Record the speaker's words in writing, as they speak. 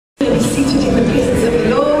seated in the presence of the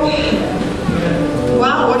Lord.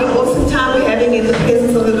 Wow, what an awesome time we're having in the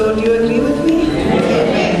presence of the Lord. Do you agree with me?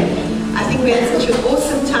 Amen. I think we had such an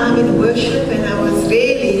awesome time in worship, and I was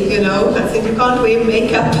really, I said you can't wear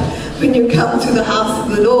makeup when you come to the house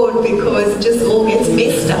of the Lord because it just all gets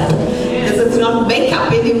messed up. Because it's not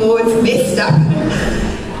makeup anymore, it's messed up.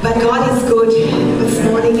 But God is good this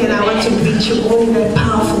morning, and I want to greet you all in the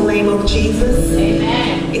powerful name of Jesus.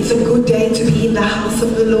 Amen. It's a good day to be in the house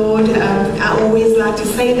of the Lord. I always like to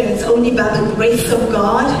say that it's only by the grace of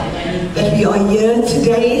God that we are here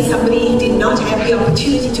today. Somebody did not have the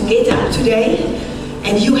opportunity to get up today,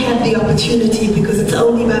 and you have the opportunity because it's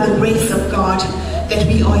only by the grace of God that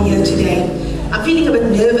we are here today. I'm feeling a bit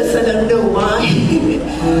nervous, I don't know why,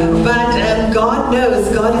 but God knows,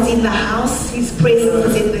 God is in the house, His presence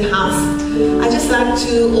is in the house. I just like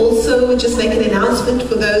to also just make an announcement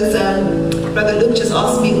for those, Brother Luke just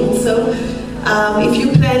asked me also, if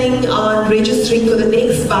you're planning on registering for the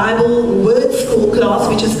next Bible Word School class,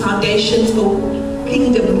 which is Foundations for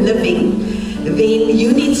Kingdom Living, then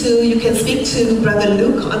you can speak to Brother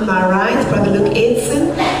Luke on my right, Brother Luke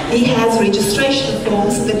Edson. He has registration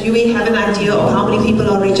forms so that you may have an idea of how many people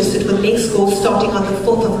are registered for the next course starting on the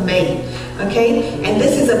 4th of May. Okay? And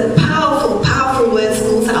this is a powerful, powerful word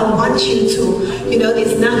school, so I want you to,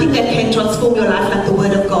 there's nothing that can transform your life like the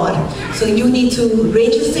Word of God. So you need to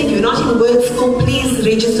register. If you're not in Word School, please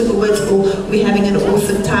register for Word School. We're having an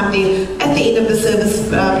awesome time there. At the end of the service,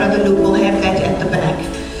 Brother Luke will have that at the back.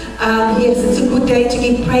 Yes, it's a good day to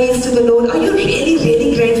give praise to the Lord. Are you really,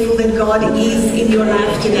 really grateful that God is in your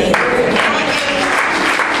life today?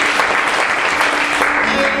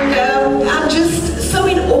 And I'm just so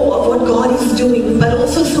in awe of what God is doing, but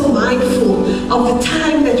also so mindful of the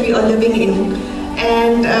time that we are living in.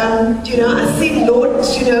 And, I said, Lord,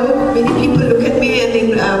 many people look at me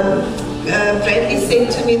and then Bradley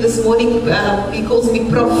said to me this morning, he calls me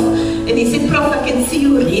Prof, and he said, Prof, I can see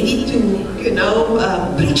you ready to,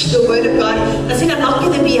 preach the Word of God. I said,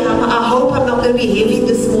 I hope I'm not going to be heavy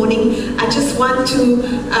this morning. I just want to,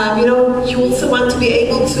 you also want to be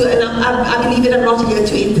able to, and I believe that I'm not here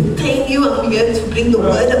to entertain you, I'm here to bring the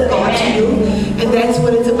Word of God to you, and that's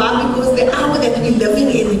what it's about, because the hour that we're living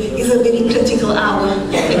in is a very critical hour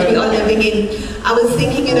that we are living in. I was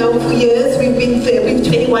thinking, for years, we've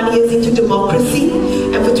 21 years into democracy,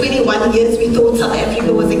 and for 21 years we thought South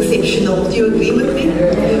Africa was exceptional. Do you agree with me?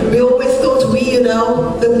 We always thought we,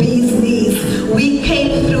 the bee's knees. We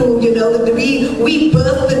came through, we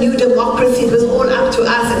birthed the new democracy. It was all up to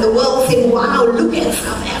us, and the world said, wow, look at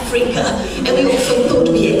South Africa. And we also thought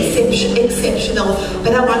we were exceptional.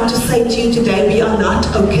 But I want to say to you today, we are not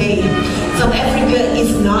okay. South Africa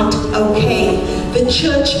is not okay. The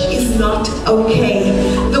church is not okay.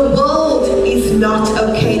 The world is not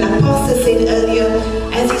okay. Like Pastor said earlier,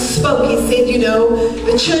 as he spoke, he said,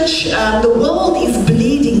 the church, the world is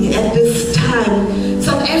bleeding at this time.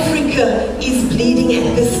 South Africa is bleeding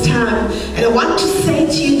at this time. And I want to say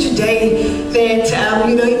to you today that,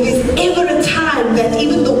 if there's ever a time that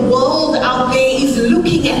even the world out there is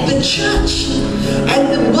looking at the church,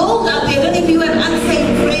 and the world out there, I don't know if you have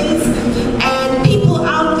unsaved friends, and people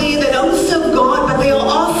out there that don't serve God, but they are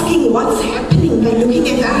asking what's happening. They're looking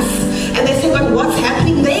at us, and they say, but what's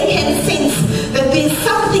happening? They can sense that there's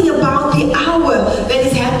something about the hour that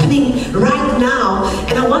is happening right now.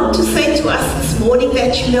 And I want to say to us this morning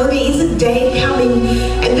that, there is a day coming,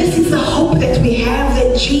 and this is the hope that we have,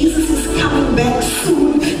 that Jesus is coming back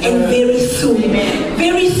soon, and very soon.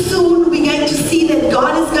 Very soon we're going to see that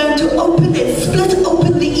God is going to open and split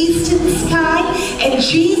open the eastern sky, and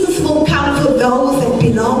Jesus will come for those that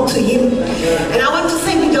belong to Him. And I want to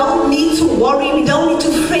say, we don't need to worry, we don't need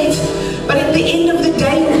to fret, but at the end of the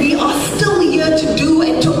day, we are still here to do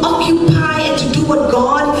and to occupy and to do what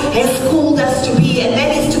God has called us to be, and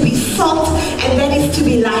that is to be salt, and that is to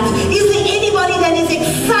be light. Is there anybody that is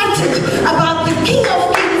excited about the King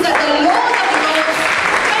of Kings and the Lord of Lords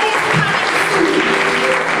that is coming soon?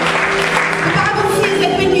 The Bible says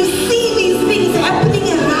that when you see these things happening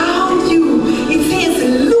around you, it says,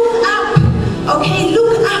 look up, okay,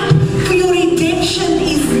 look up, for your redemption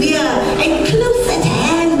is near, and close at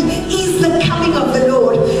hand is the coming of the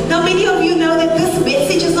Lord. Now, many of you know that this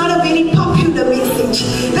message is not a very popular message.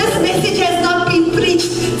 This message has not been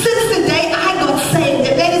preached since the day I got saved,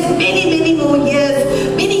 and that is many, many more years.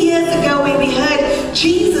 Many years ago, when we heard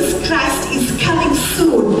Jesus Christ is coming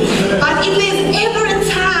soon. But if there's ever a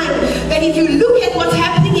time that if you look at what's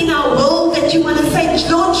happening in our world, that you want to say,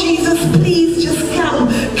 Lord Jesus, please just come.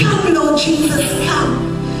 Come, Lord Jesus,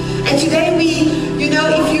 come. And today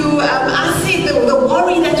I said the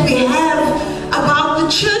worry that we have about the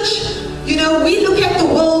church, we look at the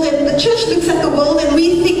world, and the church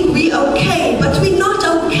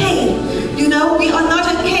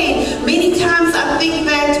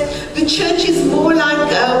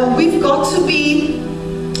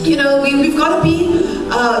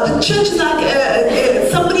the church is like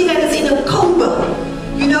somebody that is in a coma.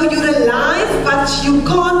 You know, you're alive, but you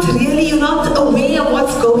can't really, you're not aware of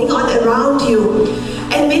what's going on around you.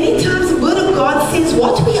 And many times the Word of God says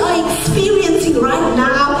what we are experiencing right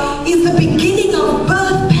now is the beginning of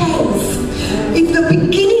birth pains. It's the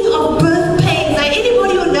beginning of birth pains. Now,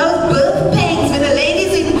 anybody who knows birth pains, when a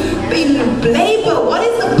lady's in labor, what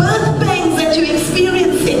is the birth pains that you're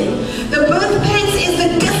experiencing? The birth pains is the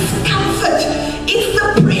discomfort. It's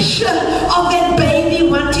the pressure of that baby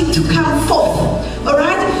wanting to come forth.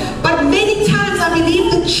 Alright? But many times I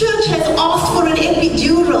believe the church has asked for an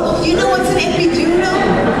epidural. You know what's an epidural?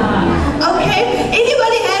 Okay?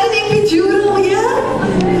 Anybody had an epidural here?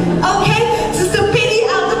 Okay? Sister Penny,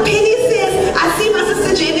 Elder Penny says, I see my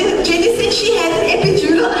sister Jenny. Jenny said she had an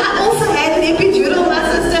epidural. I also had an epidural, my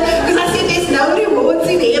sister, because I said there's no rewards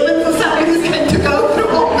in heaven for somebody who's going to go through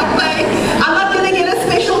all the pain. I'm not going to get a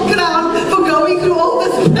special crown for going through all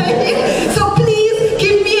this pain. So please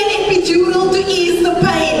give me an epidural to ease the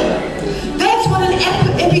pain. That's what an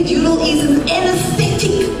epidural is, an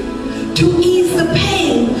anesthetic to ease the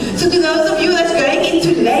pain. So to those of you that's going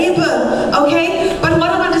into labor, okay, but what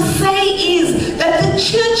I want to say is that the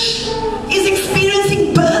church is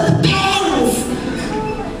experiencing birth pangs.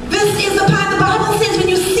 This is the part the Bible says when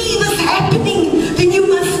you see this happening, then you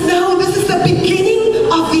must know this is the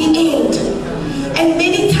beginning of the end. And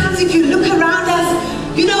many times if you look around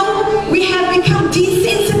us, you know, we have become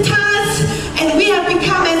desensitized and we have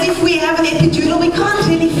become as if we have an epidural. We can't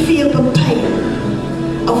really feel the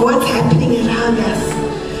pain of what's happening around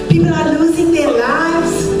us. People are losing their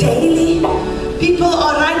lives daily. People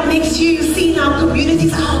are right next to you. You see in our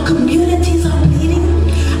communities are bleeding.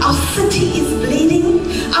 Our city is bleeding.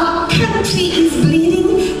 Our country is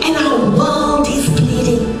bleeding. And our world is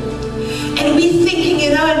bleeding. And we're thinking, you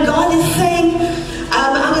know, and God is saying, I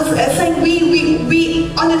was saying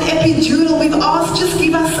we on an epidural, we've asked, just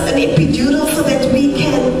give us an epidural so that we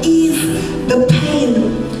can ease the pain.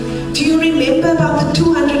 Do you remember about the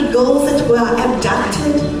 200 girls that were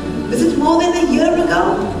abducted? Was it more than a year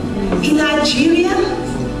ago? In Nigeria?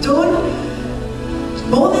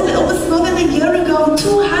 Almost more than a year ago,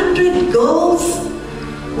 200 girls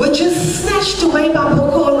were just snatched away by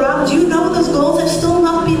Boko Haram. Do you know those girls have still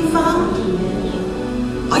not been found?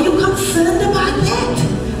 Are you concerned about that?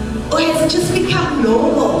 Or has it just become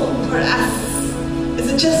normal for us? Is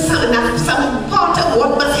it just some part of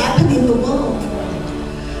what must happen in the world?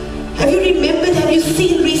 Have you remembered, have you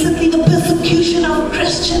seen recently the persecution of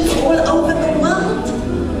Christians all over the world?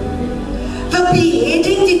 The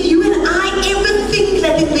beheading, did you and I ever think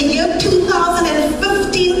that in the year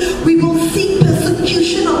 2015 we will see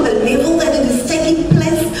persecution on the level that it is taking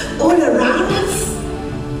place all around us?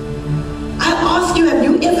 I ask you, have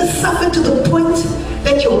you ever suffered to the point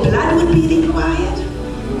that your blood would be required?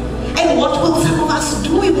 And what will some of us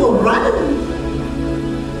do? We will run.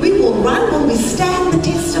 We will run when we stand the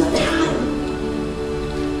test of time.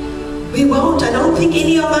 We won't. I don't think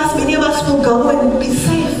many of us will go and be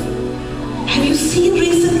safe. Have you seen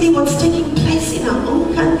recently what's taking place in our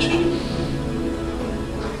own country?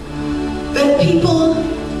 That people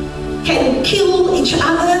can kill each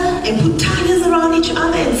other and put tigers around each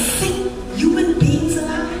other and set human beings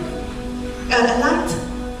alight.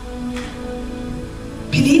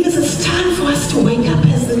 Believers, it's time for us to wake up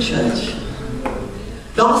as the church.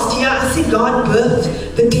 Last year, I said God birthed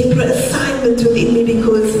the Deborah assignment within me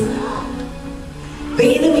because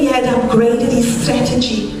the enemy had upgraded his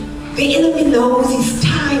strategy. The enemy knows his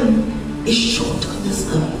time is short on this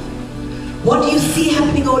earth. What do you see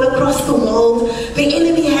happening all across the world? The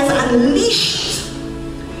enemy has unleashed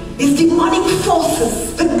his demonic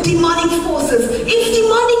forces. The demonic forces. It's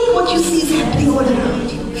demonic what you see is happening all around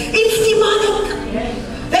you. It's demonic.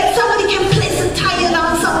 That somebody can place a tire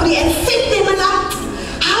on somebody and set them alight.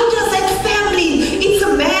 How does that family, it's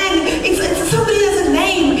a man, it's somebody has a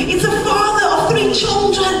name, it's a father of 3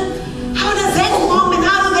 children. How does that mom and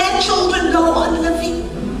how do their children go on living?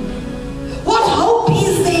 What hope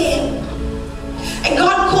is there? And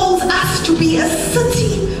God calls us to be a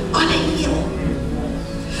city on a hill.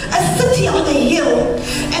 A city on a hill.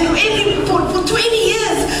 And for 20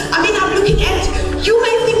 years, I mean, I'm looking at, you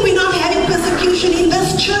may think we're not having persecution in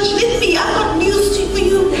this church. I've got news for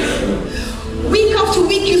you. Week after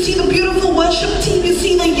week, you see the beautiful worship team, you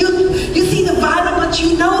see the youth, you see the vibrant, but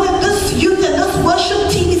you know that this youth and this worship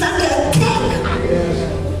team is under attack.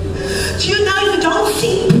 Do you know you don't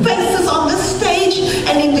see faces on this stage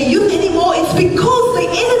and in the youth anymore? It's because the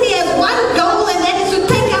enemy has one goal, and that is to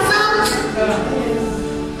take us out.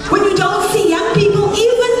 When you don't see young people,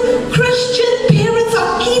 even Christian parents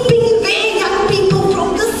are keeping their young people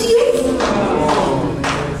from this youth.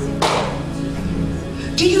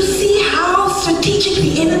 Do you see how strategic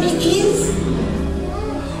the enemy is?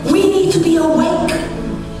 We need to be awake,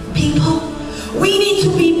 people. We need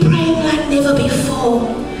to be praying like never before.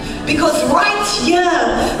 Because right here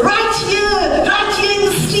in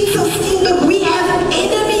the streets of Steenberg, we have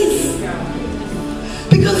enemies.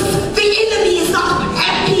 Because the enemy is not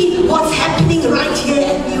happy what's happening right here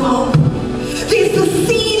at New Hope. There's the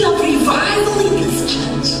seed of revival in this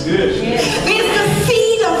church. There's the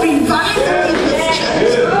seed of revival in this church.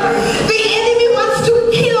 The enemy wants to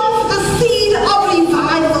kill off the seed of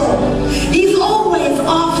revival. He's always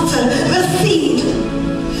after the seed.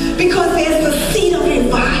 Because there's the seed of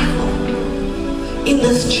revival in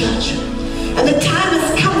this church. And the time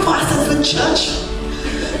has come for us as a church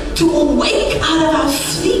to awake out of our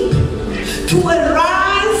sleep, to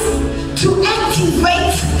arise, to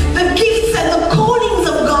activate the gifts and the callings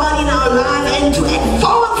of God in our life, and to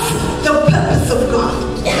advance the purpose of God.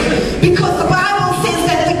 Because the Bible says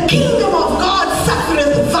that the kingdom of God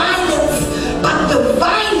suffereth violence, but the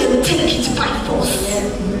violent take it by force.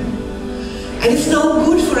 And it's no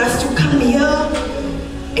good for us to come here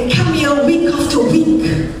week after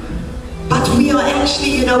week. But we are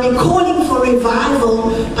actually, we're calling for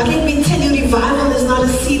revival. But let me tell you, revival is not a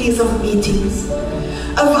series of meetings.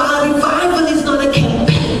 A revival is not a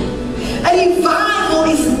campaign. A revival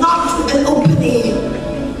is not an open air.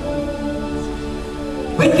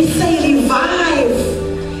 When we say revive,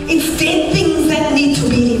 it's dead things that need to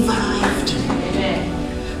be revived.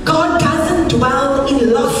 God doesn't dwell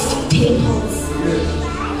in lost temples.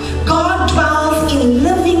 God dwells in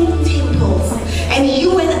living temples. And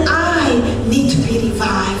you and I need to be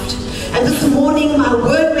revived. And this morning, my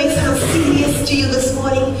word may sound serious to you this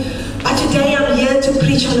morning, but today I'm here to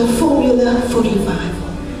preach on a formula for revival.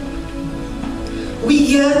 We're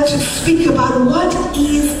here to speak about what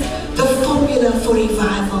is the formula for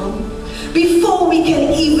revival. Before we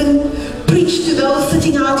can even preach to those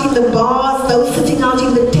sitting out in the bars, those sitting out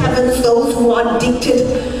in the taverns, those who are addicted,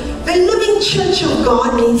 the living church of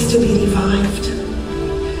God needs to be revived.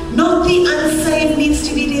 Not the unsaved needs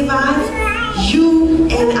to be revived. You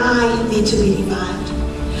and I need to be revived.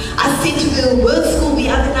 I said to the word school the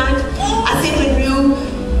other night, I said,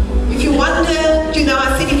 if you wonder,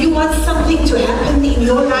 I said, if you want something to happen in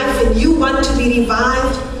your life and you want to be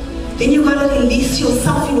revived, then you got to release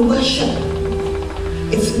yourself in worship.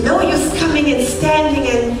 It's no use coming and standing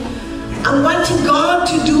and I'm wanting God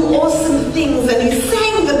to do awesome things. And we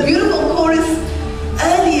sang the beautiful chorus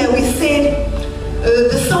earlier. We said,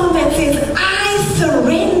 the song that says, I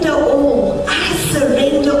surrender all, I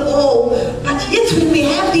surrender all. But yet when we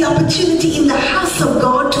have the opportunity in the house of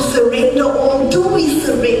God to surrender all, do we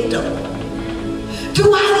surrender?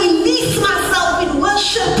 Do I release myself in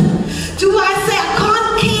worship? Do I say, I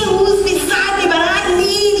can't care who's beside me, but I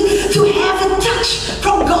need to have a touch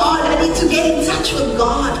from God. I need to get in touch with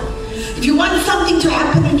God. If you want something to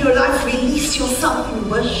happen in your life, release yourself in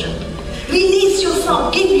worship. Release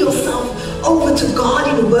yourself, give yourself over to God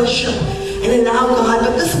in worship and allow God.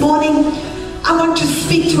 But this morning, I want to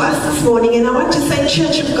speak to us this morning, and I want to say,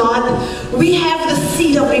 Church of God, we have the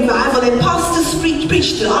seed of revival. And pastors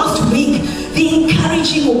preached last week the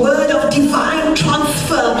encouraging word of divine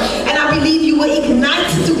transfer. And I believe you were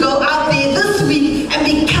ignited to go out there this week and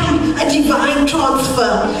become a divine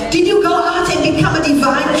transfer. Did you go out and become a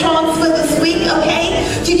divine transfer this week?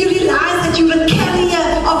 Okay? Did you realize that you're a carrier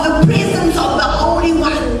of the presence of the Holy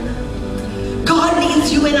One? God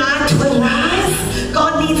needs you and I to arise.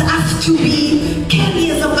 God needs us to be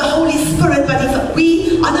carriers of the Holy Spirit. But if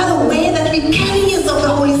we are not aware that we're carriers of the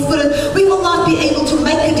Holy Spirit, we will not be able to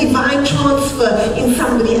make a divine transfer in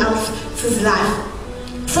somebody else's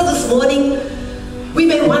life. So this morning, we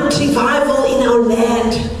may want revival in our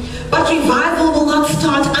land, but revival will not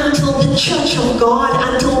start until the church of God,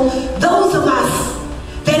 until those of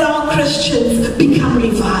us that are Christians become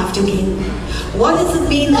revived again. What does it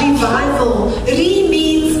mean, revival? Re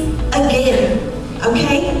means again,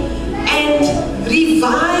 okay? And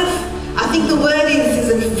revive, I think the word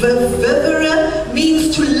is vivere,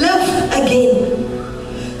 means to live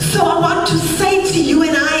again. So I want to say to you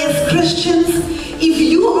and I as Christians, if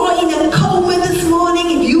you are in a coma this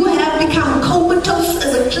morning, if you have become comatose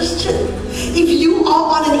as a Christian, if you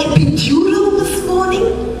are on an epidural this morning,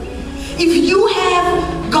 if you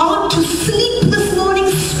have gone to sleep this morning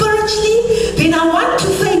spiritually, then I want to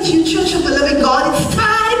say to you, Church of the Living God, it's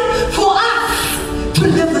time for us to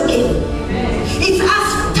live again. It's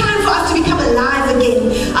time for us to become alive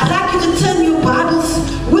again. I'd like you to turn your Bibles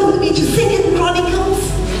with me to 2 Chronicles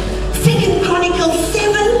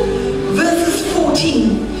 7, verses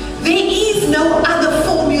 14. There is no other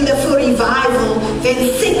formula for revival than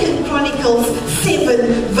than 2 Chronicles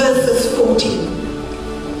 7 verses 14.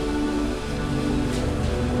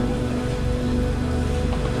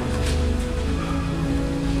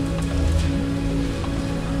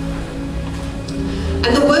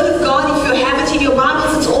 And the word of God, if you have it in your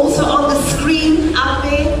Bibles, it's also on the screen up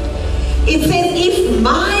there. It says, if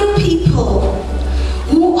my people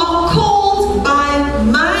who are called by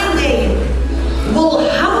my name will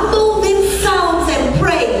humble themselves and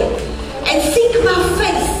pray and seek my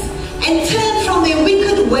face and turn from their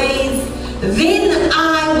wicked ways, then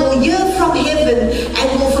I will hear from heaven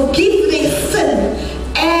and will forgive their sin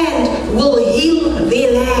and will heal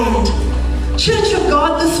their land. Church of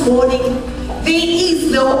God, this morning, there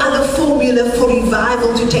is no other formula for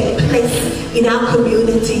revival to take place in our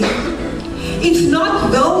community. It's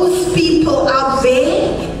not those people out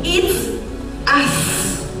there, it's us.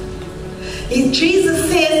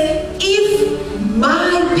 Jesus said, if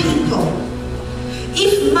my people,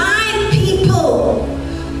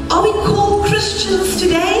 are we called Christians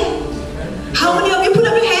today? How many of you put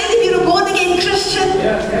up your hands if you're a born again Christian?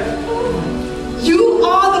 You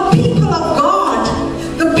are the people of God,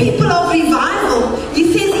 the people of revival.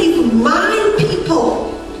 He says, if my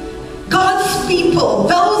people, God's people,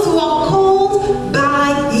 those who are called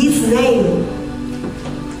by his name,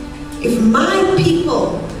 if my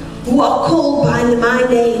people who are called by my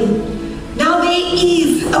name, now there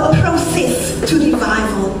is a process to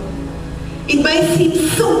revival. It may seem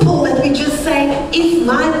simple that we just say, if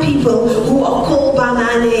my people who are called by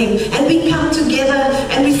my name, and we come together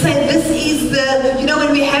and we say, this is the,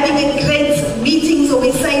 when we're having a great meetings, or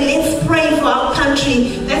we say, let's pray for our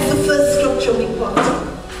country. That's the first scripture we quote.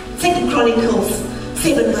 2 Chronicles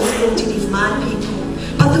 7 verse 14 is my people.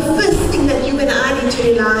 But the first thing that you and I need to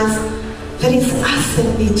realize, that it's us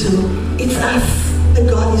that need to. It's us that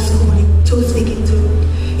God is calling to, speaking to.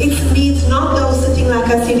 It's me, it's not those sitting, like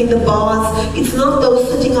I said, in the bars. It's not those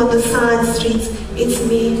sitting on the side streets. It's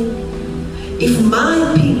me. If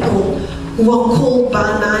my people who are called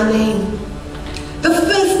by my name. The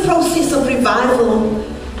first process of revival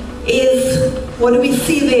is, what do we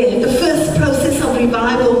see there? The first process of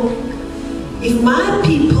revival. If my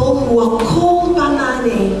people who are called by my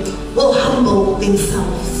name will humble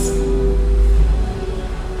themselves.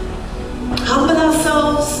 Humble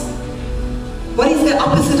ourselves. What is the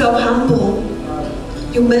opposite of humble?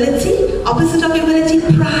 Humility. Opposite of humility,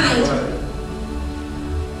 pride.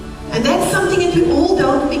 And that's something that we all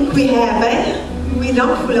don't think we have, eh? We're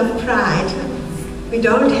not full of pride. We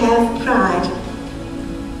don't have pride.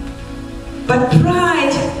 But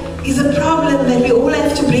pride is a problem that we all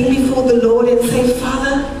have to bring before the Lord and say,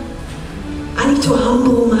 Father, I need to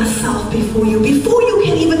humble myself before you. Before you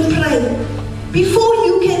can even pray. Before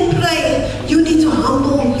you can pray, you need to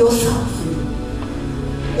humble yourself.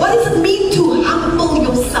 What does it mean to humble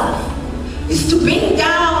yourself? It's to bend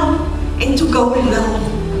down and to go low.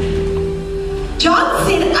 John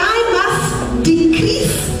said, I must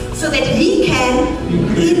decrease so that he can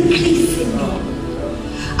increase in me.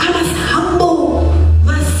 I must humble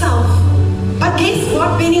myself. But guess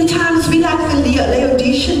what? Many times we like the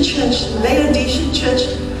Laodicean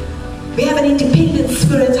church. We have an independent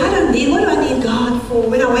spirit. I don't need, what do I need God for?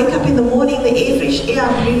 When I wake up in the morning, the air, fresh air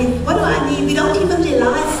I breathe, what do I need? We don't even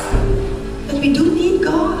realize that we do need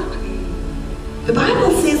God. The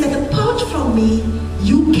Bible says that apart from me,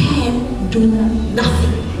 you can do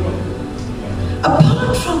nothing.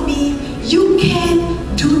 Apart from me, you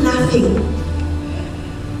can do nothing.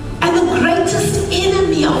 And the greatest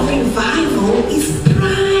enemy of revival is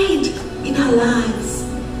pride in our lives.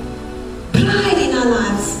 Pride in our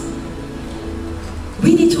lives.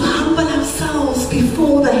 We need to humble ourselves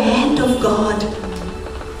before the hand of God.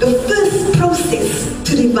 The first process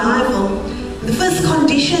to revival, the first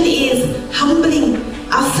condition is humbling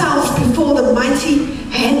ourselves before the mighty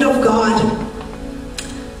hand of God.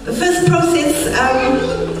 The first process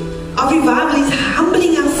of revival is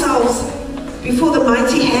humbling ourselves before the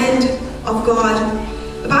mighty hand of God.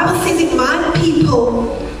 The Bible says, if my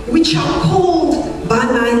people, which are called by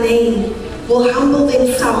my name, will humble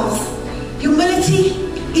themselves. Humility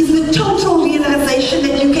is the total realization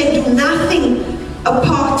that you can do nothing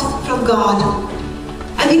apart from God.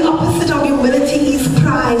 And the opposite of humility is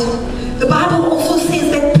pride. The Bible also says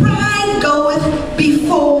that pride goeth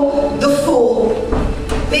before the fall.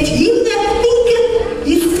 Let him that thinketh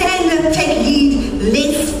he standeth take heed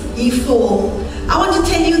lest he fall. I want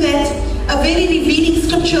to tell you that a very revealing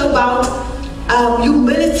scripture about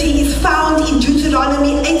humility is found in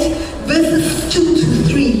Deuteronomy 8 verses 2 to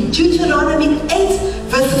 3. Deuteronomy 8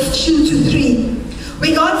 verses 2 to 3.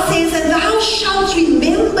 Where God says, and thou shalt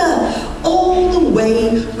remember all the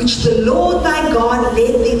way which the Lord thy God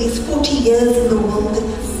led thee these 40 years in the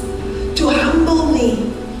wilderness, to humble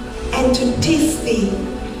thee and to test thee,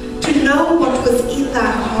 to know what was in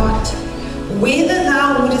thy heart, whether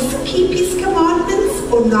thou wouldest keep his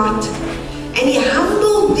commandments or not. And he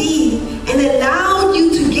humbled thee and allowed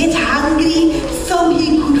you to get hungry so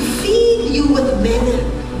he could feed you with manna,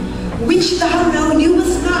 which thou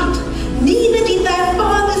knewest not, neither did thy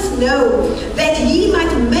fathers know, that he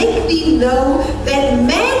might make thee know that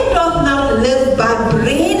man doth not live by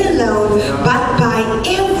bread alone, but by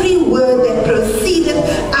every word that proceedeth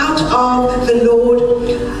out of the Lord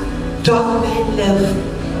doth man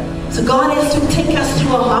live. So God has to take us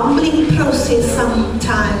through a humbling process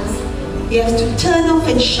sometimes. He has to turn off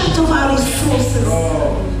and shut off our resources.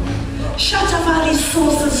 Shut off our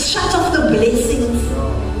resources, shut off the blessings.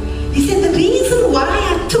 He said the reason why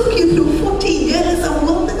I took you through 40 years of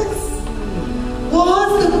wilderness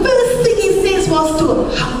was, the first thing he says was to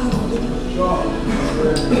humble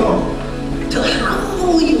you. To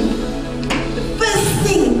humble you. The first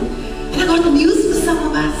thing. And I got news for some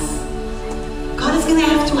of us. God is going to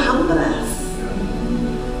have to humble us.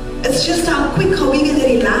 It's just how quick are we going to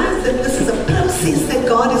realize that this is a process that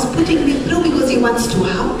God is putting me through because he wants to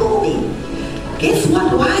humble me. Guess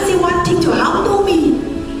what? Why is he wanting to humble me?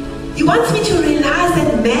 He wants me to realize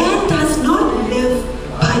that man does not live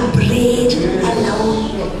by bread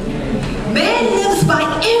alone. Man lives by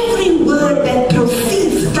every word that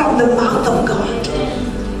proceeds from the mouth of God.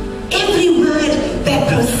 Every word that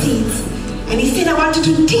proceeds. And he said, I wanted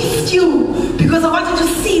to test you because I wanted to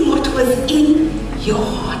see what was in your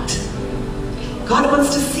heart. God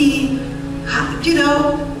wants to see, you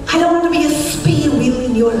know, I don't want to be a spare wheel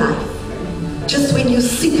in your life. Just when you're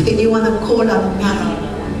sick, then you want to call on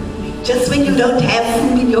me. Just when you don't have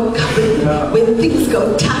food in your cupboard, when things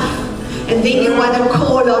go tough, and then you want to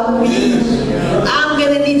call on me. I'm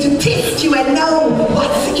going to need to test you and know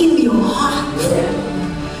what's in your heart.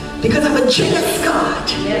 Because I'm a jealous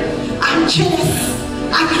God. I'm jealous.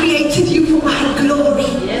 I created you for my glory.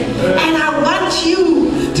 And I want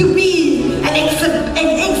you to be an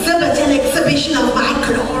exhibition of my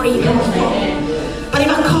glory. But if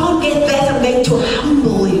I can't get that, I'm going to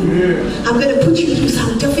humble you. I'm going to put you through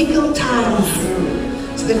some difficult times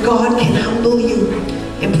so that God can humble you.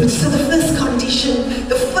 And put, so the first condition,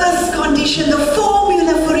 the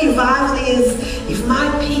formula for revival is, if my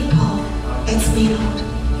people, that's me, Lord,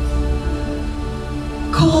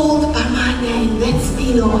 called by my name, that's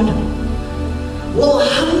me, Lord, will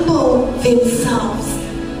humble themselves,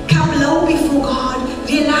 come low before God,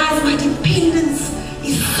 realize my dependence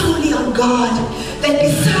is solely on God, that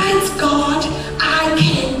besides God, I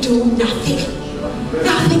can do nothing.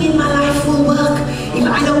 Nothing in my life will work if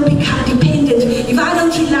I don't become dependent, if I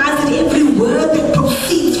don't realize that every word that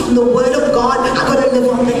proceeds from the word of God, I've got to live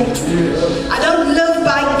on that. I don't live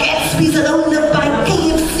by Gatsby's, I don't live by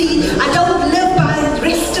KFC, I don't live by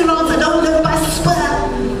restaurants, I don't live by Spur.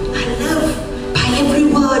 I live by every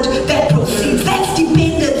word that proceeds. That's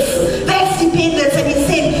dependence. That's dependence. And he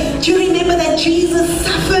said, do you remember that Jesus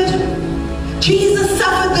suffered? Jesus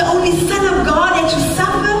suffered, the only Son of God, had to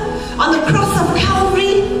suffer on the cross of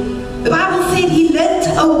Calvary. The Bible said he learned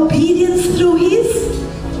obedience through his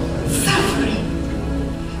suffering.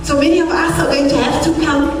 So many of us are going to have to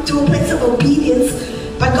come to a place of obedience,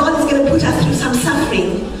 but God is going to put us through some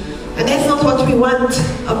suffering. And that's not what we want,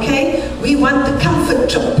 okay? We want the comfort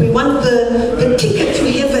trip. We want the ticket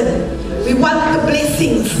to heaven. We want the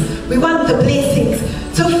blessings. We want the blessings.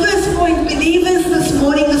 So first point, believers, this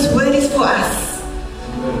morning, this word is for us.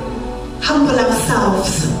 Humble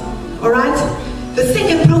ourselves. Alright? The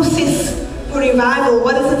second process for revival,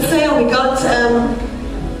 what does it say? We got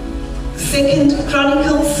 2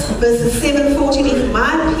 Chronicles verses 7:14. If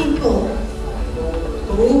my people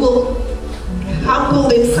who will humble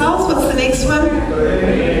themselves, what's the next one?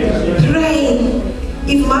 Pray.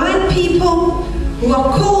 If my people who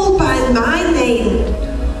are called by my name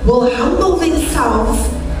will humble themselves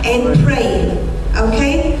and pray.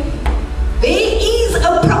 Okay? There is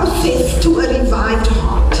a process to a revived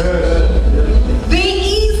heart. There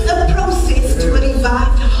is a process to a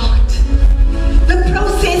revived heart. The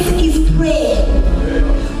process is prayer.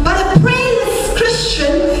 But a prayerless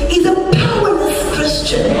Christian is a powerless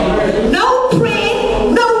Christian. No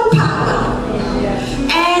prayer, no power.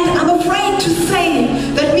 And I'm afraid to say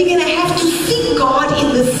that we're going to have to seek God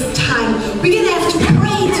in this time. We're going to have to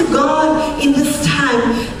pray to God in this time.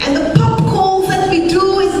 And the pop calls that we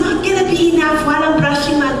do is not going to be enough while I'm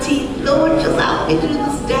brushing my teeth. Lord, just help me through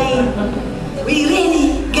this day. We're really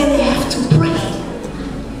going to have to pray.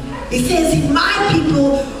 He says, if my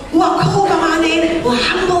people who are called by my name will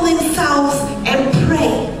humble themselves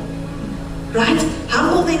right?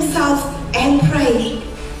 Humble themselves and pray.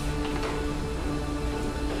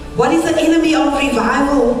 What is the enemy of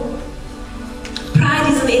revival?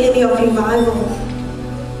 Pride is an enemy of revival.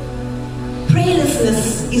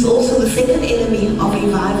 Prayerlessness is also the second enemy of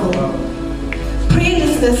revival.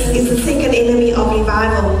 Prayerlessness is the second enemy of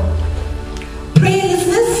revival.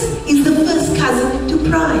 Prayerlessness is the first cousin to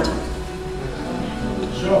pride.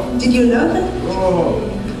 Did you know that?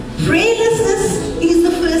 Prayerlessness is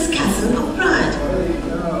the first cousin of pride.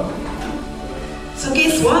 So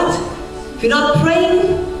guess what? If you're not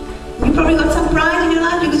praying, you probably got some pride in your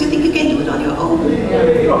life because you think you can do it on your own.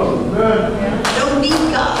 Don't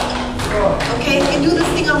need God. Okay, I can do this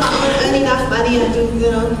thing on my own, earn enough money and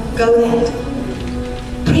do, go ahead.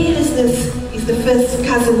 Prayerlessness is the first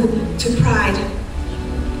cousin to pride.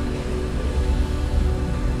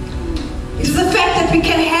 It is the fact that we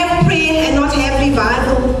can have prayer and not have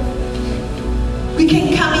revival. We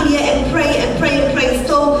can come in here and pray and pray and pray and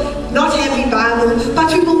still not have revival,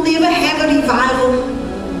 but we will never have a revival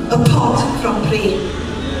apart from prayer.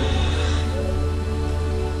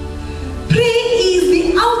 Prayer is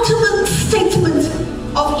the ultimate statement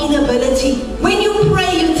of inability. When you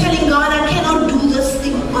pray, you're telling God, I cannot do this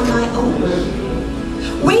thing on my own.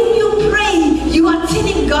 When you pray, you are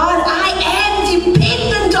telling God, I am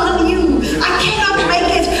dependent on you. I cannot make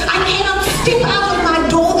it. I cannot step out of my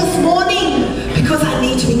door this morning because I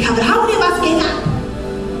need to be covered. How many of us get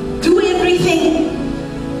up, do everything,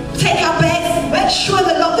 take our bags, make sure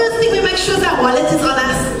the first thing we make sure is our wallet is on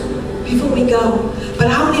us before we go. But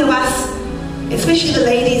how many of us, especially the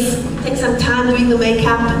ladies, take some time doing the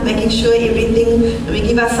makeup, making sure everything, and we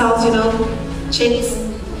give ourselves, checks,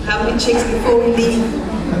 how many checks before we leave.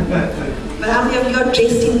 But how many of you are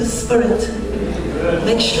dressed in the Spirit?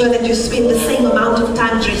 Make sure that you spend the same amount of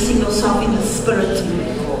time dressing yourself in the Spirit.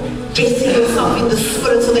 Dressing yourself in the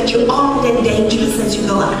Spirit so that you're armed and dangerous as you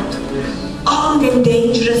go out. Armed and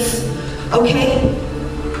dangerous. Okay?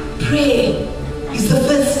 Prayer is the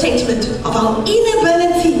first statement of our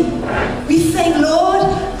inability. We say, Lord,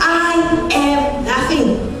 I am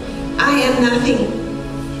nothing. I am nothing.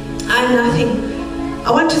 I am nothing.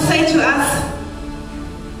 I want to say to us,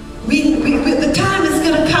 the time is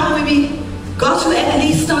going to come when we got to at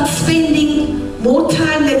least start spending more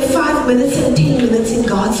time than 5 minutes and 10 minutes in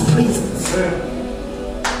God's presence.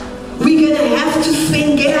 We're going to have to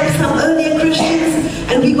get up some earlier Christians,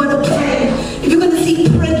 and we're going to pray. If you're going to see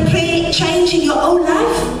prayer change in your own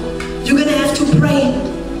life, you're going to have to pray.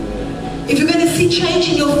 If you're going to see change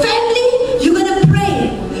in your family, you're going to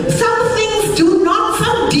pray. Some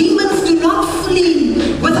demons do not flee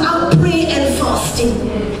without prayer and fasting.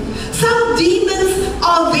 Some demons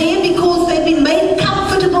are there because they've been made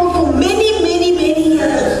comfortable for many, many, many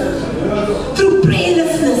years through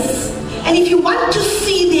prayerlessness. And if you want to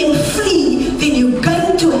see them flee, then you're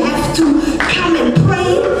going to have to come and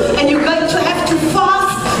pray, and you're going to have to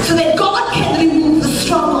fast so that God can remove the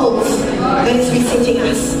strongholds that is besetting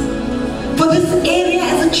us. For this area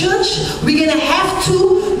as a church, we're going to have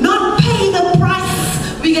to not pay the price.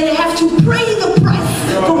 We're going to have to pray the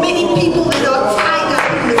price for many people that are tied up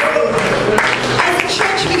in this area. As a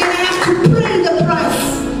church, we're going to have to pray the price.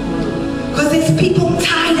 Because there's people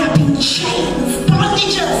tied up in chains,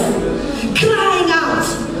 bondages, crying out.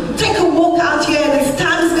 Take a walk out here, and this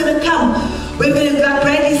time is going to come. We're going to, like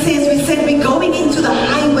Bradley says, we're going into the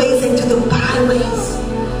highways and to the byways.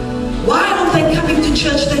 Why aren't they coming to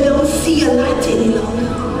church? They don't see a light any longer.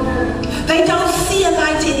 They don't see a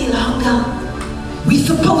light any longer. We're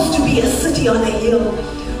supposed to be a city on a hill.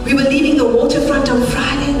 We were leaving the waterfront on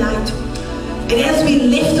Friday night. And as we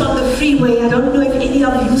left on the freeway, I don't know if any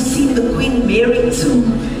of you seen the Queen Mary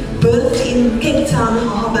 2 berthed in Cape Town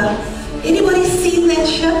Harbor. Anybody seen that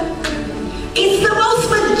ship? It's the most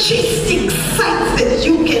majestic sight that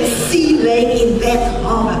you can see laying in that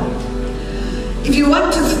harbor. If you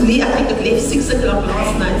want to see, I think it left 6 o'clock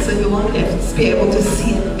last night, so you won't have to be able to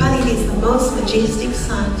see it. But it is the most majestic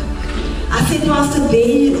sight. I said, Pastor,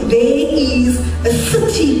 there is a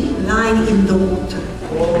city lying in the water.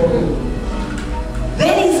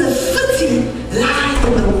 There is a city lying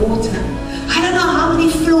in the water. I don't know how many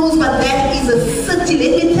floors, but that is a city.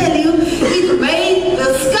 Let me tell you, it made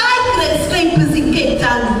the skyscrapers in Cape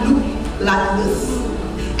Town look like this.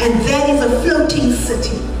 And that is a floating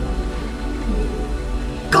city.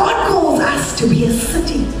 God calls us to be a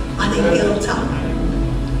city on a hilltop.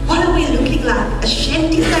 What are we looking like? A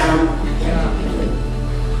shanty town?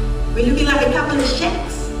 We're looking like a couple of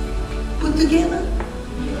shacks put together.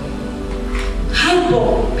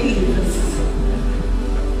 Highball believers.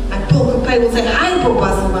 Like Paul Kupay will say, highball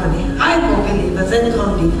bazamani, highball believers and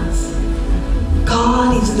non-believers.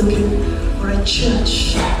 God is looking for my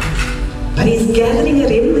church. But He's gathering a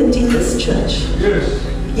remnant in this church.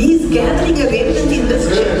 He's gathering a remnant in this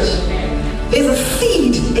church. There's a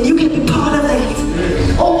seed, and you can be part of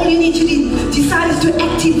that. All you need to decide is to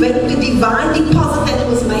activate the divine deposit that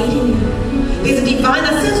was made in you. There's a divine,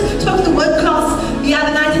 I spoke to the word class the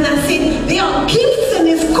other night, and I said, there are gifts and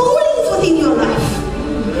there's callings within your life.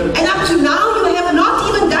 And up to now, you have not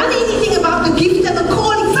even done anything about the gift and the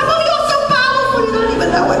calling. Some of you are so powerful, you don't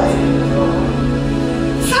even know it.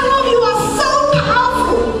 Some of you are so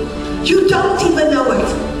powerful, you don't even know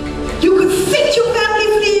it. You could set your family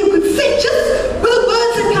free, you could set just with the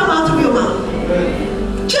words that come out of your mouth.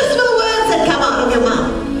 Just with the words that come out of your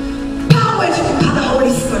mouth. Powered by the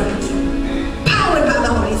Holy Spirit. Powered by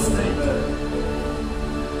the Holy Spirit.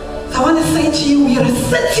 So I want to say to you, we are a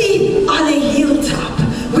city on a hilltop.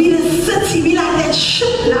 We're a city, we like that ship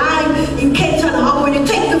line in Cape Town Harbor. When you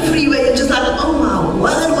take the freeway, you're just like, oh my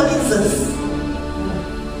word, what is this?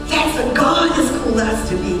 That's what God has called us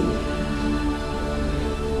to be.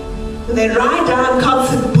 When they ride down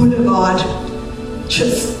Concert Boulevard,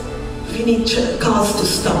 just, we need cars to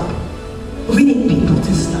stop. We need people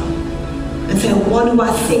to stop. And say, what do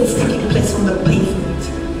I sense taking place on the pavement?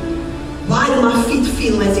 Why do my feet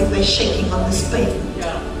feel as if they're shaking on this pavement?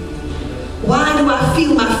 Why do I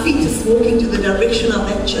feel my feet is walking to the direction of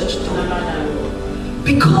that church door?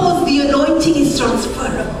 Because the anointing is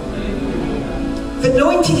transferable. The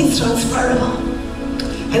anointing is transferable.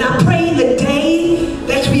 And I pray in the day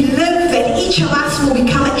that we live, that each of us will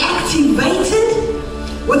become activated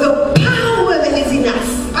with the power that is in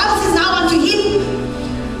us. The Bible says, now unto Him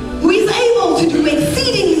who is able to do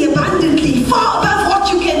exceedingly abundantly, far above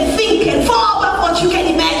what you can think and far above what you can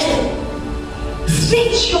imagine.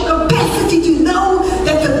 Stretch your capacity to know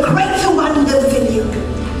that the greater one lives in you.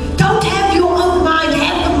 Don't have your own mind,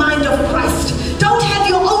 have the mind of Christ. Don't have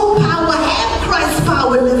your own power, have Christ's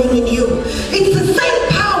power living in you. It's the same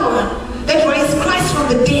power that raised Christ from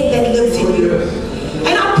the dead that lives in you.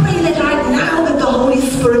 And I pray that right now that the Holy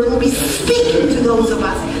Spirit will be speaking to those of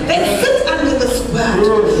us that sit under this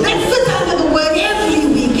word, that sit under the word every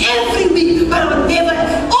week, but are never,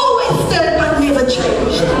 always stirred but never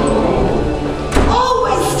changed.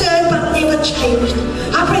 Always stirred but never changed.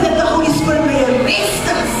 I pray that the Holy Spirit may arrest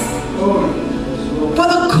us for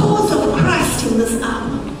the cause of Christ in this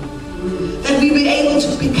hour. That we be able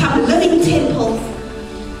to become living temples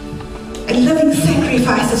and living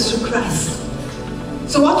sacrifices to Christ.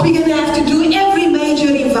 So what we're going to have to do, every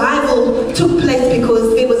major revival took place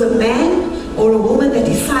because there was a man or a woman that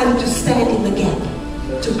decided to stand in the gap,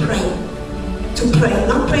 to pray. To pray,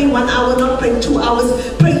 not pray 1 hour, not pray 2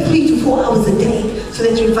 hours, pray 3 to 4 hours a day so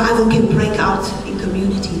that revival can break out in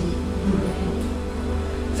community.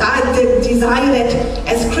 So I desire that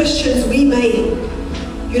as Christians we may,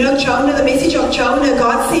 you know, Jonah, the message of Jonah,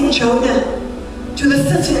 God sent Jonah to the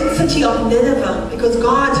city of Nineveh because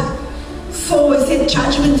God saw, He said,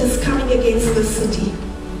 judgment is coming against the city.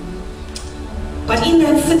 But in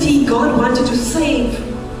that city, God wanted to save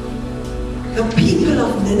the people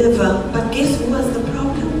of Nineveh. But guess who was the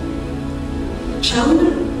problem?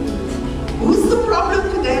 Jonah. Who's the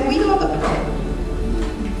problem today? We are the problem.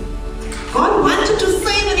 God wanted to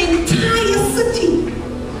save an entire city,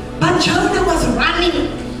 but Jonah was running,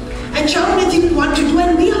 and Jonah didn't want to do it.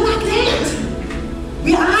 And we are like that.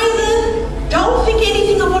 We either don't think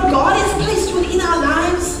anything of what God has placed within our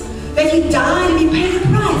lives, that He died and He paid a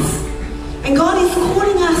price, and God is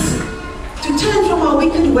calling us to turn from our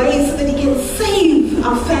wicked ways so that He can save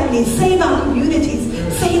our families, save our communities,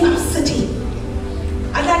 save our city.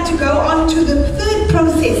 I'd like to go on to the third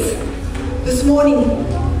process this morning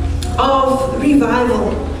of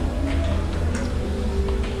revival.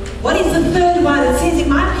 What is the third one? It says, if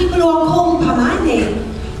my people who are called by my name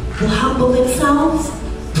will humble themselves,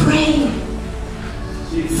 pray,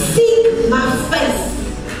 seek my face.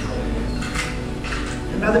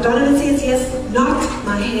 And Brother Donovan says, yes, not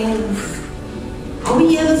my hands. Are we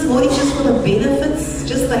here this morning just for the benefits,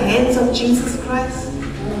 just the hands of Jesus Christ?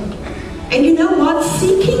 And you know what?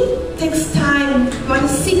 Seeking takes time. You want to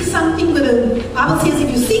seek something, but the Bible says if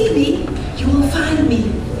you seek me, you will find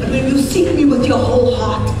me. But when you seek me with your whole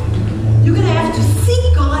heart, you're going to have to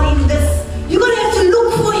seek God in this. You're going to have to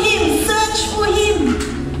look for Him, search for Him.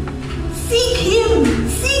 Seek Him,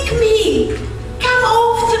 seek me. Come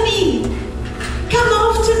after me. Come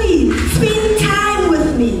after me. Spend time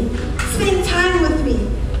with me. Spend time with me.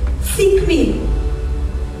 Seek me.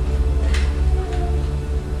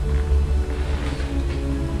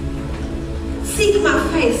 Seek my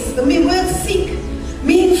face. The word seek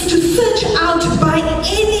means to search out by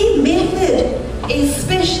any method,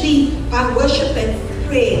 especially by worship and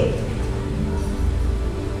prayer.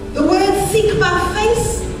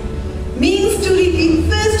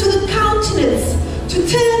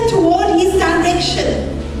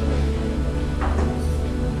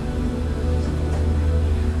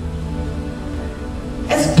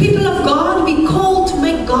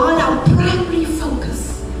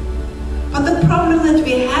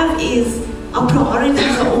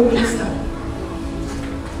 priorities are all mixed up.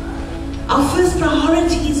 Our first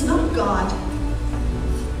priority is not God.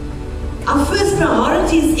 Our first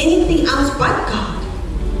priority is anything else but God.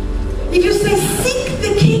 If you say, seek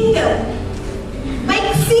the kingdom,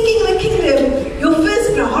 make seeking the kingdom your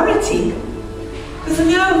first priority. Because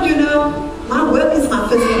you know, my work is my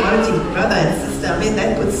first priority, brother and sister. I mean,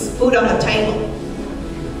 that puts food on the table.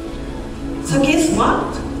 So guess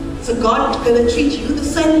what? So God's going to treat you the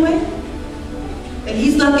same way? And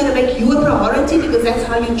He's not going to make you a priority because that's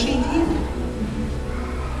how you treat Him?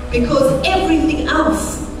 Because everything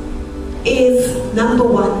else is number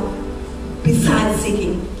one besides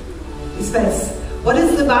seeking His face. What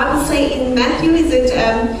does the Bible say in Matthew? Is it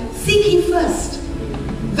seek ye first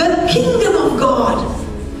the kingdom of God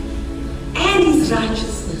and His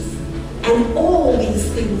righteousness, and all these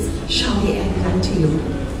things shall be added unto you.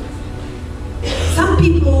 Some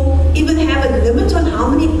people even have a limit on how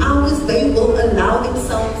many hours they will allow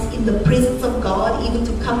themselves in the presence of God, even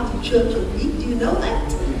to come to church a week. Do you know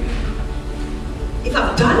that? If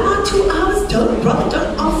I've done my 2 hours, don't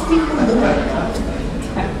ask me for more.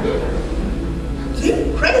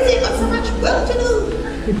 You're crazy, I've got so much work to do.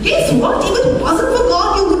 Guess what? If it wasn't for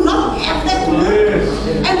God, you would not have that work.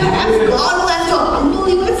 And perhaps God will have to humble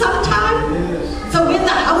you at some time. So when the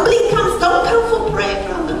humbling comes, don't come for prayer,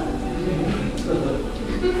 brother.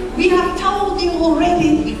 We have told you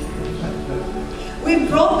already. We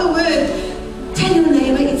brought the word. Tell your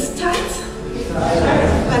neighbor it's tight,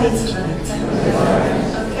 but it's right.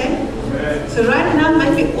 Okay? So right now it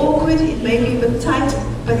might be awkward, it may be a bit tight,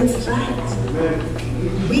 but it's right.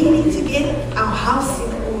 We need to get our house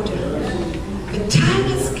in order. The time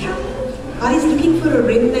has come. God is looking for a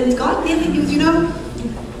remnant. God never used,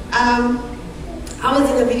 I was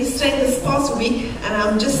in a very strange this past week, and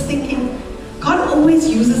I'm just thinking, God always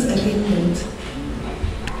uses a remnant.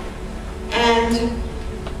 And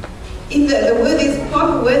in the word, there's part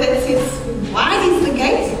of the word that says, wide is the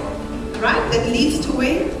gate, right, that leads to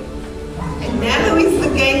where? And narrow is the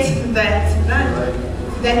gate that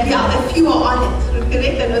few are on it.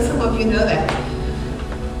 Correct? I know some of you know that.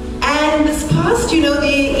 And this past, there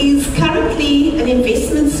is currently an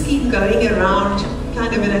investment scheme going around,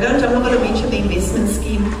 kind of, and I'm not going to mention the investment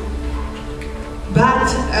scheme, but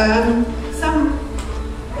some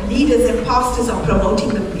leaders and pastors are promoting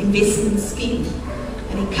the investment scheme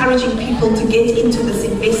and encouraging people to get into this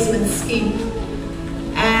investment scheme.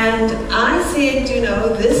 And I said,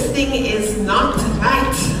 this thing is not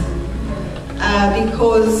right,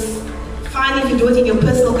 because fine if you do it in your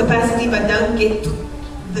personal capacity, but don't get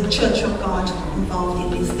the Church of God involved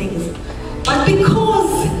in these things. But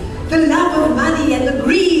because the love of money and the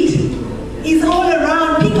greed is all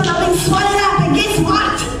around, people are being swallowed up, and guess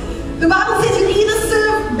what? The Bible says you either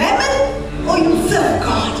serve mammon or you serve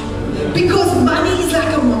God, because money is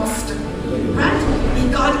like a master, right? And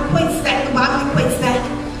God equates that, the Bible equates that.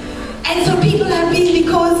 And so people have been,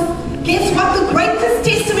 because guess what? The greatest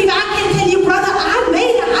testimony I can tell you, brother, I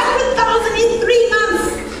made 100,000 in 3 months.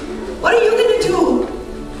 What are you going to do?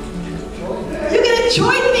 You're going to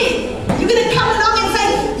join me. You're going to come along and say,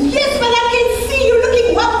 yes, but I can see you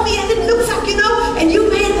looking wealthy, and it looks like, and you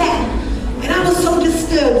made that. And I was so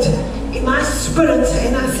disturbed in my spirit,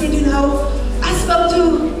 and I said, I spoke to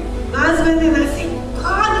my husband, and I said,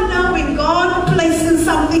 God, when God places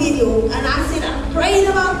something in you, and I said, I prayed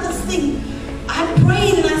about this thing. I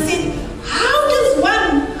prayed, and I said, how does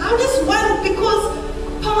one, because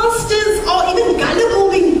pastors are even gullible,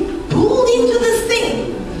 being pulled into this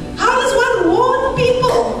thing. How does one warn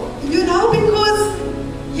people? Because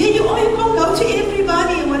you can't go to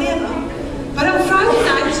everybody and whatever. But on Friday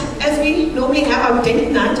night, as we normally have our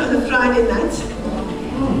date night on a Friday night,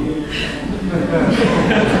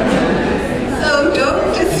 so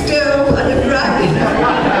don't disturb on a Friday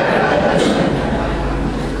night.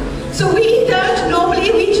 So we don't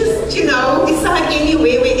normally, we just, decide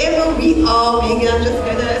anywhere, wherever we are, we're just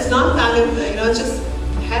gonna, it's not kind of, just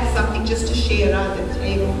have something just to share around the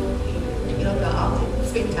table, go out and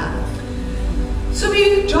spend time. So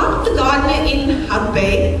we dropped the gardener in Hut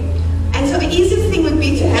Bay, and so the easiest thing would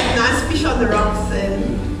be to have nice fish on the rocks,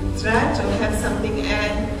 and right, or have something,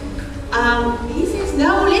 and he says,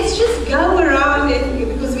 no, let's just go around, and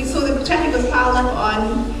because we saw the traffic was piled up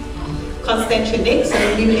on Constantia Neck, so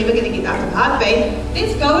we were never going to get out of Hut Bay.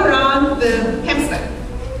 Let's go around the campsite.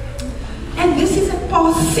 And this is at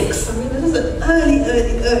past 6. I mean, this is early,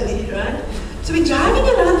 right? So we're driving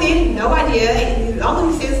around there, no idea. And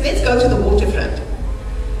long he says, let's go to the waterfront.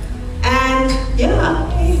 And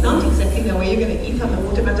not exactly know where you're going to eat on the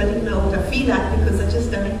water, but I didn't know what I feel like, because I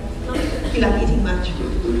just don't feel like eating much.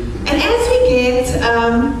 And as we get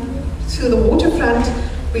to the waterfront.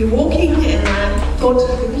 We're walking, and I thought,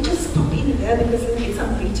 let me just pop in there because let's get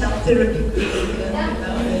some retail therapy.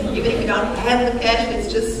 Even if we don't have the cash,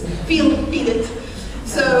 let's just feel it.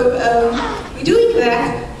 So we're doing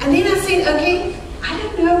that, and then I said, okay, I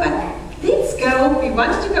don't know, but let's go. We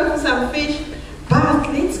wanted to go for some fish, but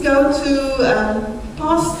let's go to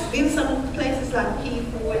past, there's some places like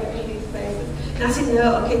Keyfor and all these places. And I said,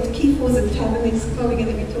 no, okay, Keyfor's a tavern, there's probably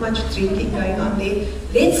going to be too much drinking going on there.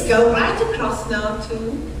 Let's go right across now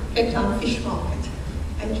to Cape Town Fish Market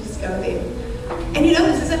and just go there. And you know,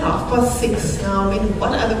 this is at 6:30 now. I mean,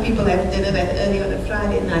 what other people have dinner that early on a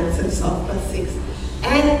Friday night, so it's 6:30.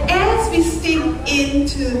 And as we step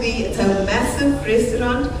into it's a massive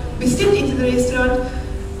restaurant, we stepped into the restaurant,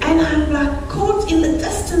 and I'm like caught in the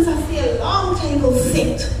distance. I see a long table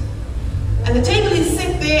set, and the table is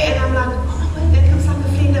set there, and I'm like, oh wait, that looks like a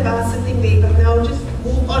friend of ours sitting there, but now just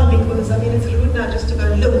move on because I mean it's rude now just to go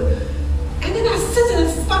look. And then I sit and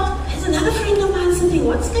I thought, there's another friend of mine sitting.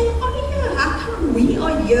 What's going on here? How come we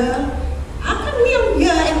are here? How come we are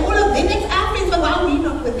here and all of them are our friends, but why are we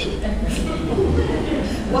not with them?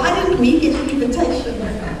 Why didn't we get an invitation?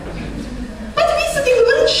 But we sitting, we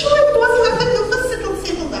weren't sure if it wasn't like the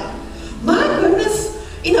settled down. My goodness,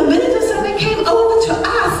 in a minute or so they came over to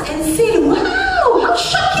us and said, wow, how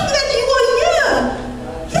shocking that you are here.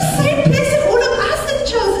 The same place that all of us had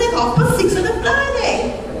chosen at 6:30 on a Friday.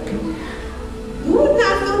 Who would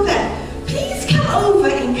not know that? Please come over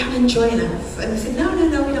and come and join us. And we said, no,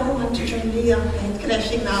 we don't want to join you. I'm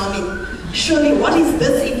clashing now. I mean, surely what is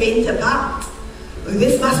this event about?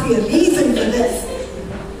 This must be a reason for this.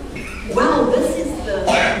 Well, this is the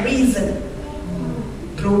reason.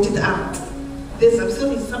 Brought it out. There's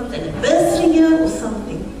absolutely something, anniversary here or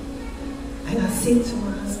something. And I said to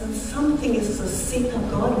my husband, something is a setup.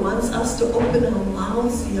 God wants us to open our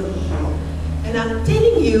mouths here. And I'm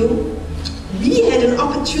telling you, we had an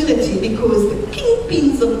opportunity because the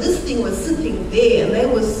kingpins of this thing were sitting there, and that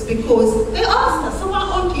was because they asked us, so why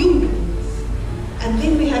aren't you? And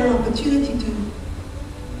then we had an opportunity to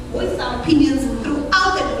voice our opinions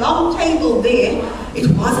throughout that long table there. It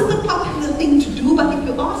wasn't a popular thing to do, but if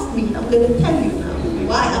you ask me, I'm going to tell you now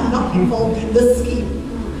why I'm not involved in this scheme.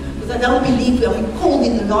 Because I don't believe we are called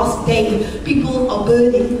in the last day. People are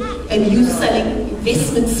burning and you selling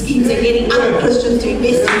investment schemes and getting other Christians to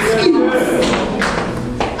invest in schemes.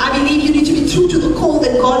 I believe you need to be true to the call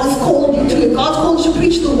that God has called you to. If God's called you to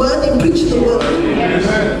preach the word, then preach the word.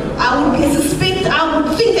 I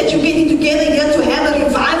would think that you're getting together here to have a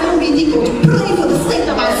revival meeting or to pray for the sake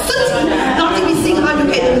of our city, not to be seeing how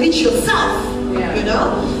you can enrich yourself, you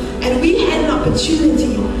know? And we had an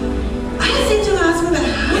opportunity. I said to my husband,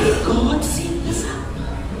 how did God set this up?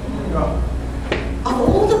 Of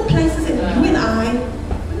all the places, and you and I,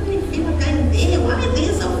 why do we feel like going there? Why are they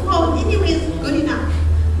so far? Anyway, it's good enough.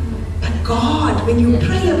 But God, when you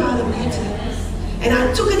pray about a matter, and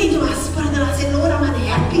I took it into my spirit and I said, Lord, I'm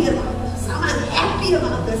unhappy about this. I'm unhappy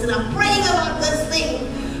about this, and I'm praying about this thing.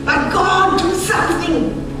 But God, do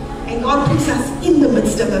something. And God puts us in the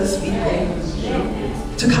midst of those people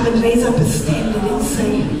to come and raise up a standard and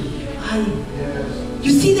say,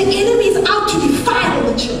 you see, the enemy is out to defile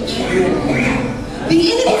the church. The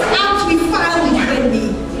enemy is out to defile you and me.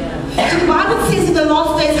 So the Bible says in the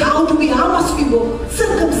last days, how must we walk?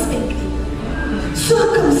 Circumspectly.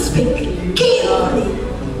 Circumspectly.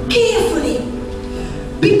 Carefully.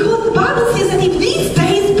 Because the Bible says that if these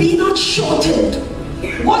days be not shortened,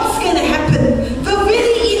 what's going to happen? The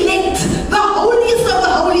very elect, the holiest of the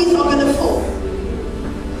holies are going to fall.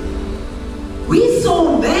 We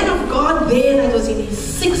saw a man of God there that was in his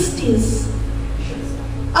 60s.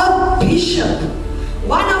 A bishop.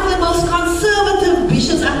 One of the most conservative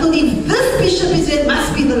bishops. I believe this bishop is it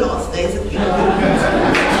must be the last days of people.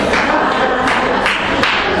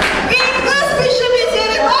 If this bishop is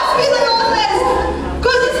it must be the last days.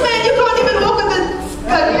 Because this man, you can't even walk with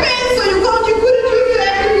the pants, so you couldn't do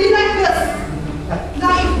that to be like this.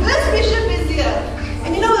 Now if this bishop is here, and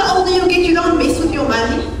you know the older you get, you don't mess with your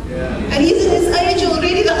money. And he's in his age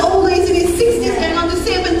already, the older he's in his 60s, going on to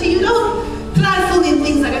 70, you don't trifle in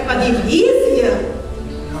things like that. But if he's here,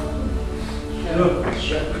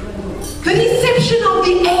 the deception of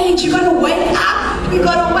the age, you've got to wake up. We've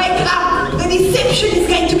got to wake up. The deception is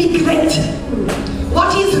going to be great.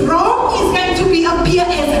 What is wrong is going to appear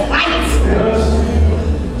as right.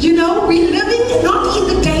 You know, we're living not in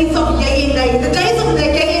the days of yay and nay. The days of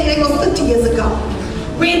yay and nay was 30 years ago.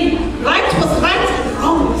 When right was right and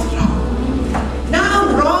wrong was wrong.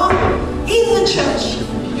 Now wrong in the church.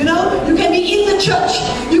 You know, you can be in the church.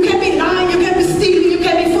 You can be lying, you can be stealing, you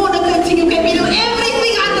can be fornicating, you can be doing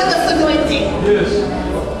everything under this anointing. Yes.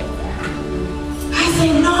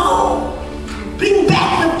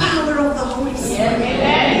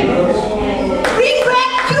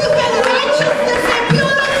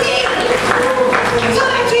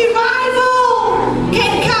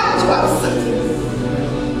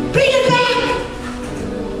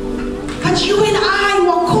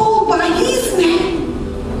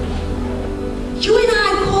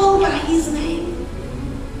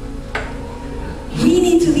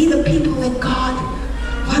 that God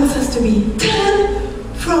wants us to be. Turn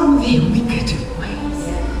from their wicked ways.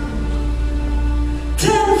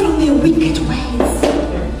 Turn from their wicked ways.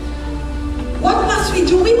 What must we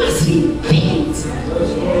do? We must repent.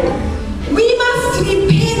 We must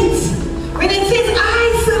repent. When it says,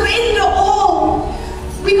 I surrender all,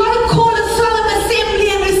 we got to call a solemn assembly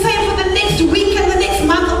and we say for the next week and the next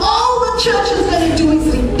month, all the church is going to do is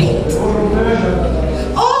repent.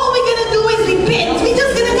 All we're going to do is repent. We're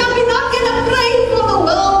just going to come. We're not going to pray for the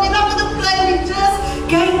world. We're not going to pray. We're just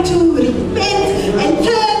going to repent and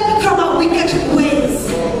turn from our wicked ways.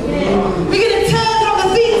 We're going to turn from the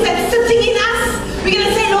things that's sitting in us. We're going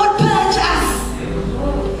to say, Lord, purge us.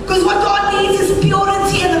 Because what God needs is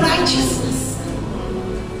purity and righteousness.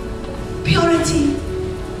 Purity.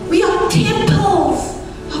 We are temples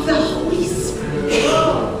of the Holy Spirit.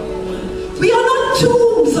 We are not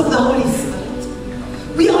tombs of the Holy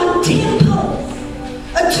Spirit. We are temples.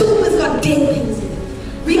 A tomb has got dead things in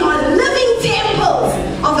it. We are living temples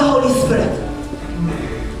of the Holy Spirit.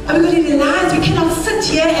 And we've got to realize we cannot sit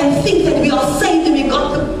here and think that we are saved and we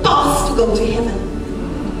got the pass to go to heaven.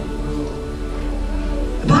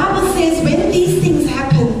 The Bible says when these things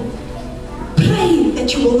happen, pray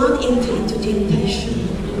that you will not enter into temptation.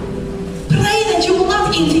 Pray that you will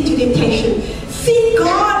not enter into temptation. Seek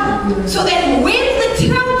God so that when the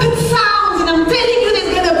trumpet sounds, and I'm telling you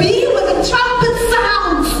there's going to be when the trumpet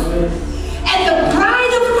sounds, and the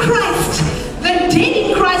bride of Christ, the dead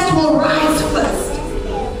in Christ will rise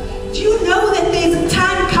first. Do you know that there's a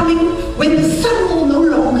time coming when the sun will no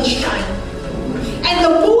longer shine, and the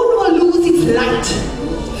moon will lose its light,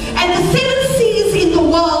 and the seven seas in the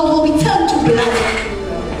world will be turned to blood?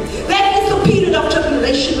 That is the period of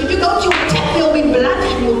tribulation. When you go to your tap, there will be blood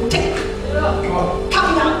and your tap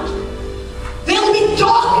coming out. There will be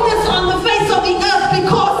darkness on the face of the earth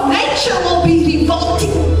because nature will be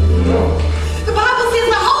revolting. The Bible says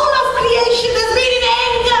the whole of creation has been in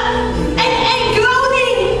anger and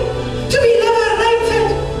groaning to be liberated.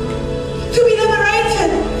 To be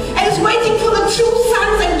liberated. And is waiting for the true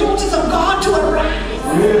sons and daughters of God to arise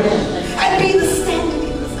and be the standard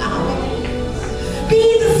in this hour. Be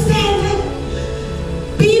the standard.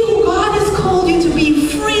 Be who God has called you to be,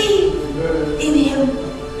 free in Him.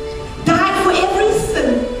 Died for every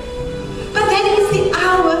sin. But that is the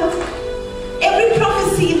hour. Every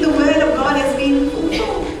prophecy in the Word of God has been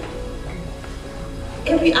fulfilled.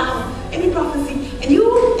 Every hour, every prophecy. And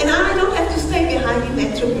you and I don't have to stay behind in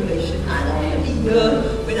that tribulation. I don't want to be here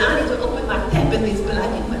when I need to open my tap and there's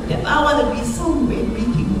blood in my tap. I want to be somewhere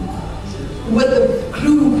meeting with the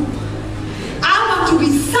crew. I want to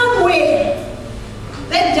be somewhere.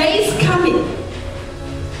 That day is coming.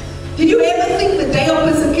 Did you ever think the day of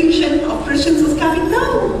persecution of Christians was coming?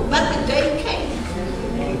 No, but the day came.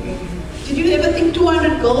 Did you ever think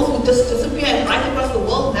 200 girls would just disappear and right across the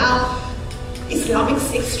world now? Islamic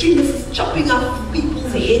extremists chopping up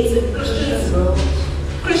people's heads and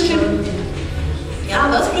Christian. Yeah,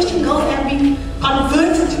 those Christian girls have been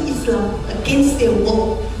converted to Islam against their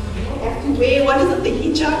will. They have to wear, what is it, the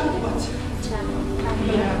hijab or what?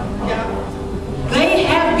 Yeah. They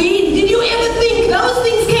have been. Did you ever think those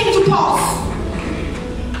things came to pass?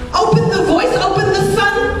 Open the voice, open the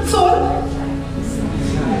sun, sword.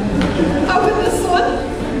 Open the sword.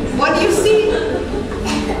 What do you see?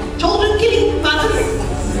 Children killing mothers.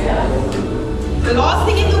 The last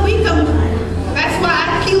thing in the week, that's why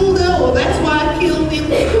I killed her, or that's why I killed him.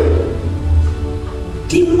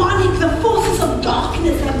 Demonic, the forces of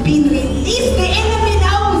darkness have been released. The enemy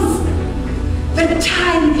knows the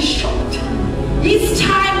time is short. His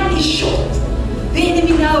time is short. The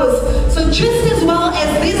enemy knows. So just as well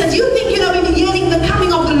as this, as you think, when you're hearing the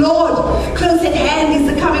coming of the Lord, close at hand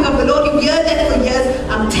is the coming of the Lord. You've heard that for years.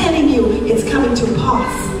 I'm telling you, it's coming to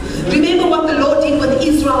pass. Remember what the Lord did with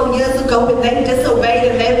Israel years ago when they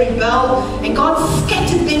disobeyed and they rebelled, and God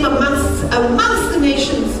scattered them amongst the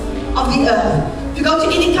nations of the earth. If you go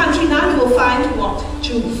to any country now, you will find what?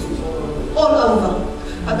 Jews. All over.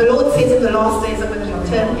 But the Lord says in the last days, I'm going to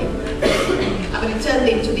return them. I'm going to return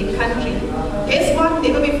them to their country. Guess what?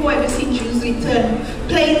 Never before have you seen Jews return.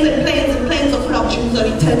 Planes and planes and planes of full of Jews are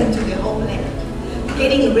returning to their homeland.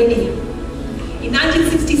 Getting ready. In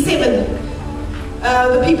 1967,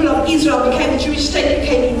 the people of Israel became, the Jewish state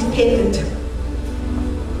became independent.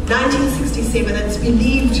 1967, and it's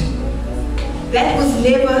believed that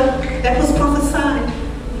was prophesied,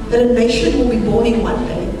 that a nation will be born in one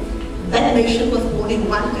day. That nation was born in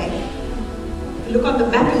one day. If you look on the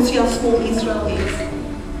map, you'll see how small Israel is.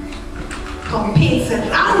 Compared,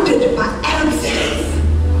 surrounded by Arab states.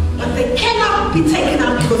 But they cannot be taken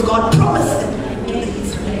out because God promised them to the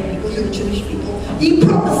Israel people, to the Jewish people. He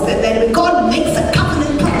promised them that when God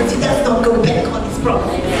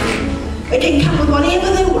can come with whatever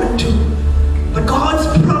they want to. But God's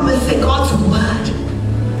promise and God's word.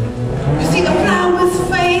 You see, the flowers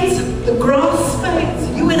fade, the grass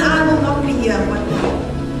fades. You and I will not be here one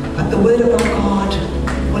day. But the word of our God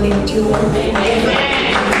will endure forever.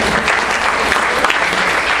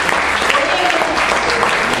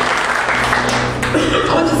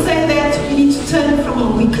 I want to say that we need to turn from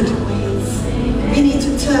our wicked ways. We need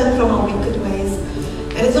to turn from our wicked ways.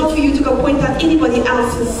 And it's not for you to go point out anybody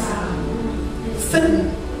else's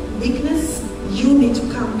sin, weakness. You need to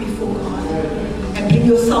come before God and bring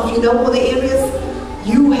yourself. You know all the areas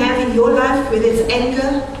you have in your life, whether it's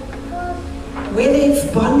anger, whether it's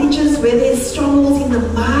bondages, whether it's strongholds in the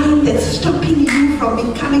mind that's stopping you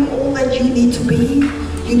from becoming all that you need to be.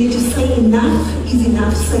 You need to say enough is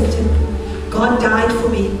enough, Satan. God died for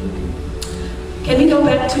me. Can we go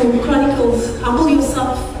back to Chronicles? Humble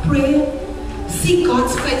yourself, pray, seek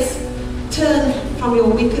God's face, turn from your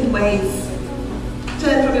wicked ways.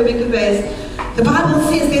 Turn from your wicked ways. The Bible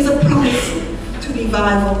says there's a promise to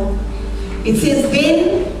revival. It says,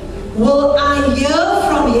 then will I hear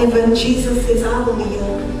from heaven. Jesus says, I will hear.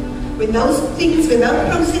 When those things, when those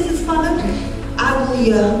processes followed, I will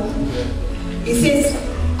hear. He says,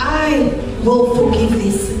 I will forgive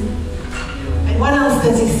this. And what else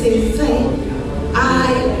does he say? Say,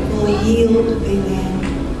 I will heal the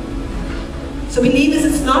land. So believers,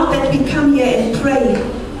 it's not that we come here and pray.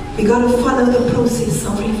 We got to follow the process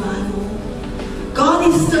of revival. God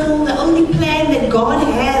is still, the only plan that God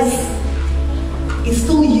has is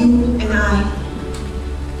still you and I.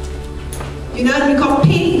 You know,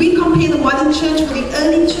 we compare the modern church with the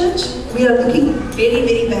early church, we are looking very,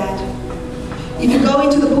 very bad. If you go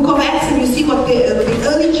into the book of Acts and you see what the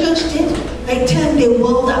early church did, they turned their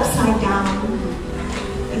world upside down.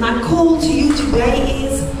 And my call to you today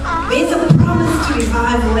is, there's a promise to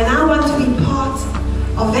revival, and I want to be part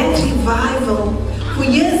of that revival. For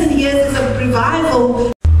years and years, there's a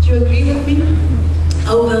revival, do you agree with me?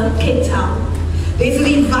 Over Cape Town. There's a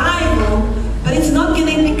revival, but it's not going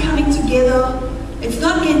to be coming together. It's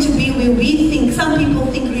not going to be where we think. Some people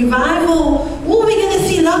think revival, oh, we're going to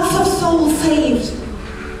see lots of souls saved.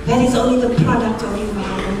 That is only the product of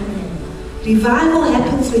revival. Revival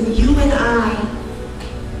happens when you and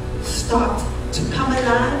I start to come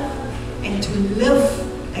alive and to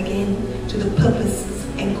live again to the purposes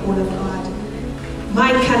and call of God.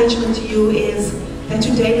 My encouragement to you is that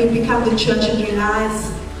today we become the church and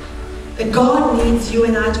realize that God needs you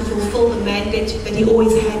and I to fulfill the mandate that He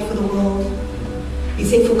always had for the world. He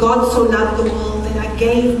said, for God so loved the world that I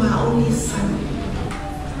gave my only Son.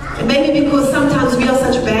 And maybe because sometimes we are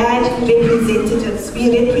such bad representatives,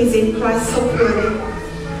 we represent Christ so poorly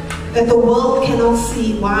that the world cannot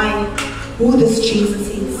see who this Jesus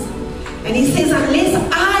is. And He says, unless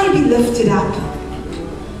I be lifted up,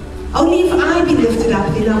 only if I be lifted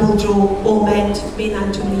up, then I will draw all men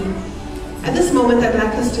unto me. At this moment, I'd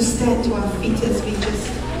like us to stand to our feet as we just